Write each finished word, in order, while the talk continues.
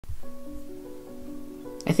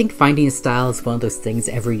I think finding a style is one of those things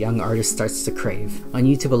every young artist starts to crave. On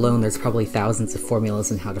YouTube alone, there's probably thousands of formulas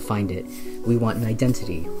on how to find it. We want an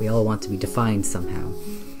identity. We all want to be defined somehow.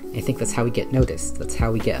 I think that's how we get noticed. That's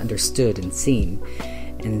how we get understood and seen.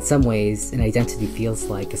 And in some ways, an identity feels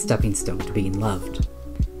like a stepping stone to being loved.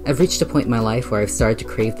 I've reached a point in my life where I've started to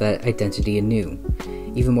crave that identity anew.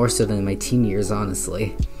 Even more so than in my teen years,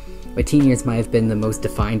 honestly. My teen years might have been the most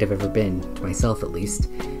defined I've ever been, to myself at least.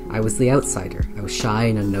 I was the outsider. I was shy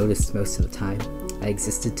and unnoticed most of the time. I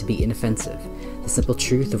existed to be inoffensive. The simple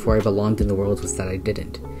truth of where I belonged in the world was that I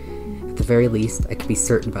didn't. At the very least, I could be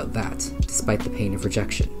certain about that, despite the pain of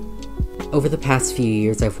rejection. Over the past few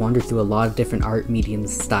years, I've wandered through a lot of different art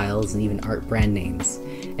mediums, styles, and even art brand names.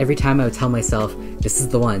 Every time I would tell myself, this is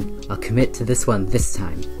the one, I'll commit to this one this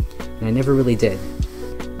time. And I never really did.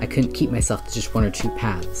 I couldn't keep myself to just one or two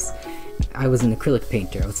paths. I was an acrylic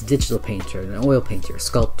painter, I was a digital painter, an oil painter, a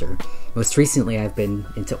sculptor. Most recently I've been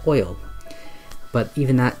into oil. But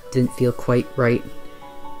even that didn't feel quite right.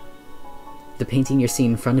 The painting you're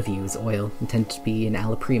seeing in front of you is oil, intended to be an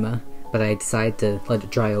alla prima, but I decided to let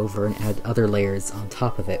it dry over and add other layers on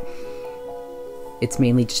top of it. It's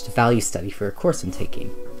mainly just a value study for a course I'm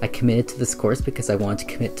taking. I committed to this course because I wanted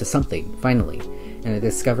to commit to something, finally, and I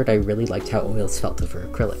discovered I really liked how oils felt over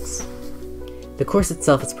acrylics. The course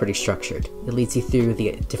itself is pretty structured. It leads you through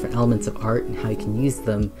the different elements of art and how you can use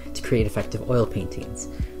them to create effective oil paintings.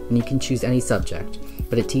 And you can choose any subject,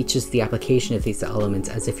 but it teaches the application of these elements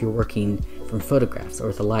as if you're working from photographs or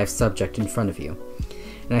with a live subject in front of you.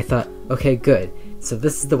 And I thought, okay, good, so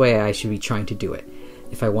this is the way I should be trying to do it.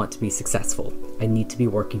 If I want to be successful, I need to be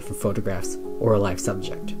working from photographs or a live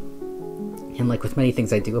subject. And like with many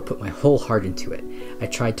things I do, I put my whole heart into it. I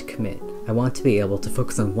tried to commit. I want to be able to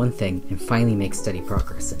focus on one thing and finally make steady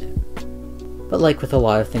progress in it. But like with a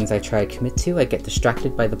lot of things I try to commit to, I get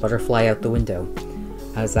distracted by the butterfly out the window.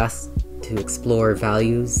 I was asked to explore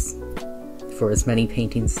values for as many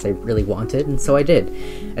paintings as I really wanted, and so I did.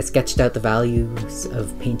 I sketched out the values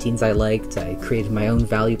of paintings I liked, I created my own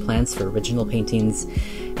value plans for original paintings,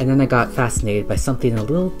 and then I got fascinated by something a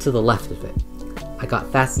little to the left of it. I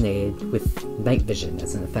got fascinated with night vision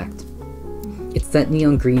as an effect. It's that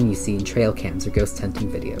neon green you see in trail cams or ghost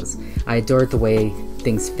hunting videos. I adored the way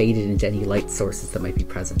things faded into any light sources that might be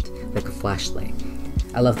present, like a flashlight.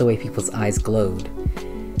 I love the way people's eyes glowed.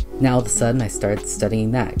 Now all of a sudden I started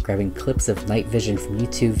studying that, grabbing clips of night vision from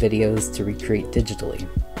YouTube videos to recreate digitally.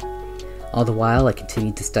 All the while I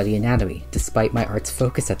continued to study anatomy, despite my art's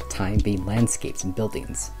focus at the time being landscapes and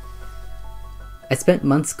buildings. I spent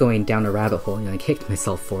months going down a rabbit hole and I kicked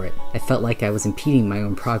myself for it. I felt like I was impeding my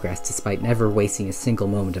own progress despite never wasting a single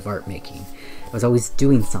moment of art making. I was always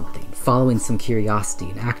doing something, following some curiosity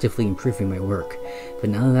and actively improving my work, but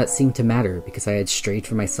none of that seemed to matter because I had strayed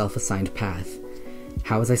from my self-assigned path.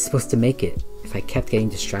 How was I supposed to make it if I kept getting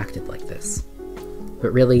distracted like this?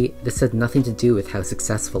 But really, this had nothing to do with how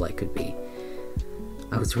successful I could be.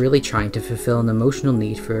 I was really trying to fulfill an emotional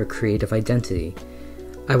need for a creative identity.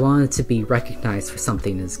 I wanted to be recognized for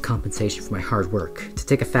something as compensation for my hard work, to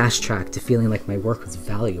take a fast track to feeling like my work was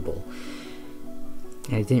valuable.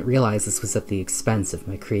 And I didn't realize this was at the expense of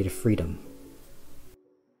my creative freedom.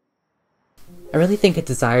 I really think a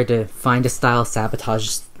desire to find a style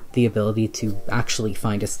sabotages the ability to actually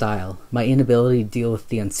find a style. My inability to deal with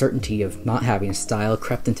the uncertainty of not having a style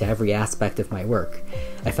crept into every aspect of my work.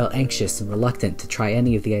 I felt anxious and reluctant to try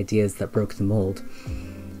any of the ideas that broke the mold.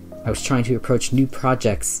 I was trying to approach new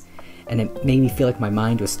projects, and it made me feel like my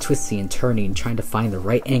mind was twisting and turning, trying to find the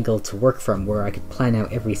right angle to work from where I could plan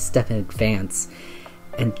out every step in advance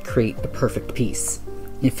and create a perfect piece.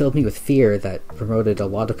 It filled me with fear that promoted a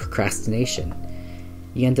lot of procrastination.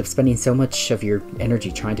 You end up spending so much of your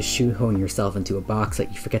energy trying to shoehorn yourself into a box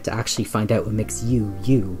that you forget to actually find out what makes you,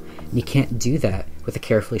 you, and you can't do that with a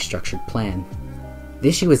carefully structured plan. The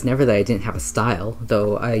issue was never that I didn't have a style,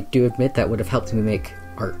 though I do admit that would have helped me make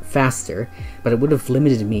art faster, but it would have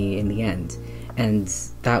limited me in the end, and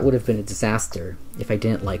that would have been a disaster if I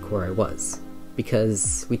didn't like where I was,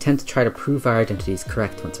 because we tend to try to prove our identities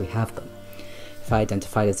correct once we have them. If I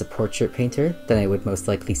identified as a portrait painter, then I would most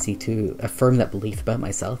likely seek to affirm that belief about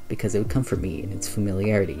myself because it would comfort me in its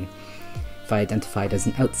familiarity. If I identified as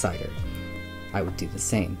an outsider, I would do the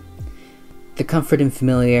same. The comfort and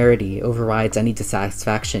familiarity overrides any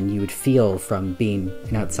dissatisfaction you would feel from being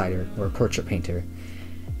an outsider or a portrait painter.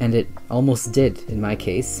 And it almost did in my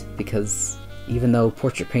case, because even though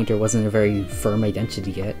portrait painter wasn't a very firm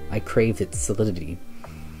identity yet, I craved its solidity.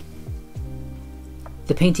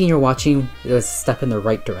 The painting you're watching was a step in the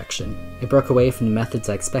right direction. It broke away from the methods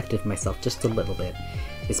I expected of myself just a little bit.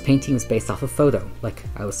 This painting was based off a photo, like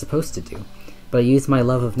I was supposed to do. but I used my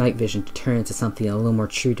love of night vision to turn it into something a little more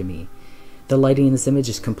true to me. The lighting in this image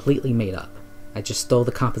is completely made up. I just stole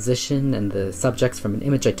the composition and the subjects from an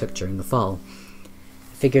image I took during the fall.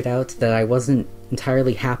 I figured out that I wasn't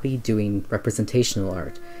entirely happy doing representational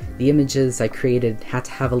art. The images I created had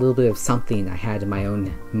to have a little bit of something I had in my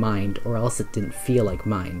own mind, or else it didn't feel like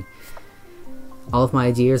mine. All of my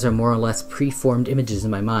ideas are more or less pre-formed images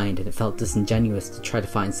in my mind, and it felt disingenuous to try to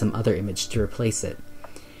find some other image to replace it.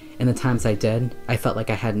 And the times I did, I felt like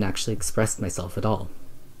I hadn't actually expressed myself at all.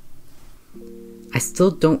 I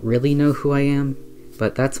still don't really know who I am,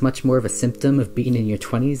 but that's much more of a symptom of being in your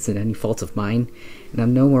 20s than any fault of mine, and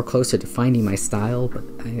I'm no more closer to finding my style, but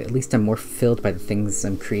at least I'm more fulfilled by the things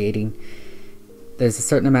I'm creating. There's a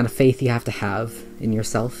certain amount of faith you have to have in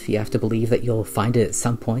yourself. You have to believe that you'll find it at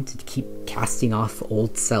some point and keep casting off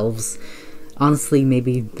old selves. Honestly,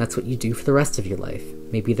 maybe that's what you do for the rest of your life.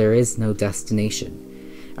 Maybe there is no destination.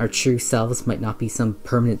 Our true selves might not be some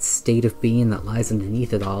permanent state of being that lies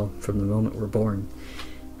underneath it all from the moment we're born.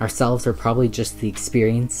 Ourselves are probably just the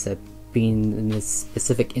experience of being in this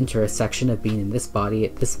specific intersection of being in this body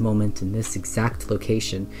at this moment in this exact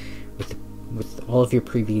location with all of your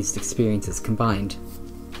previous experiences combined.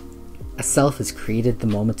 A self is created the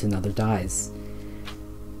moment another dies.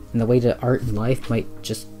 And the way to art and life might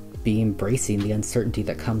just be embracing the uncertainty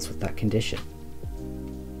that comes with that condition.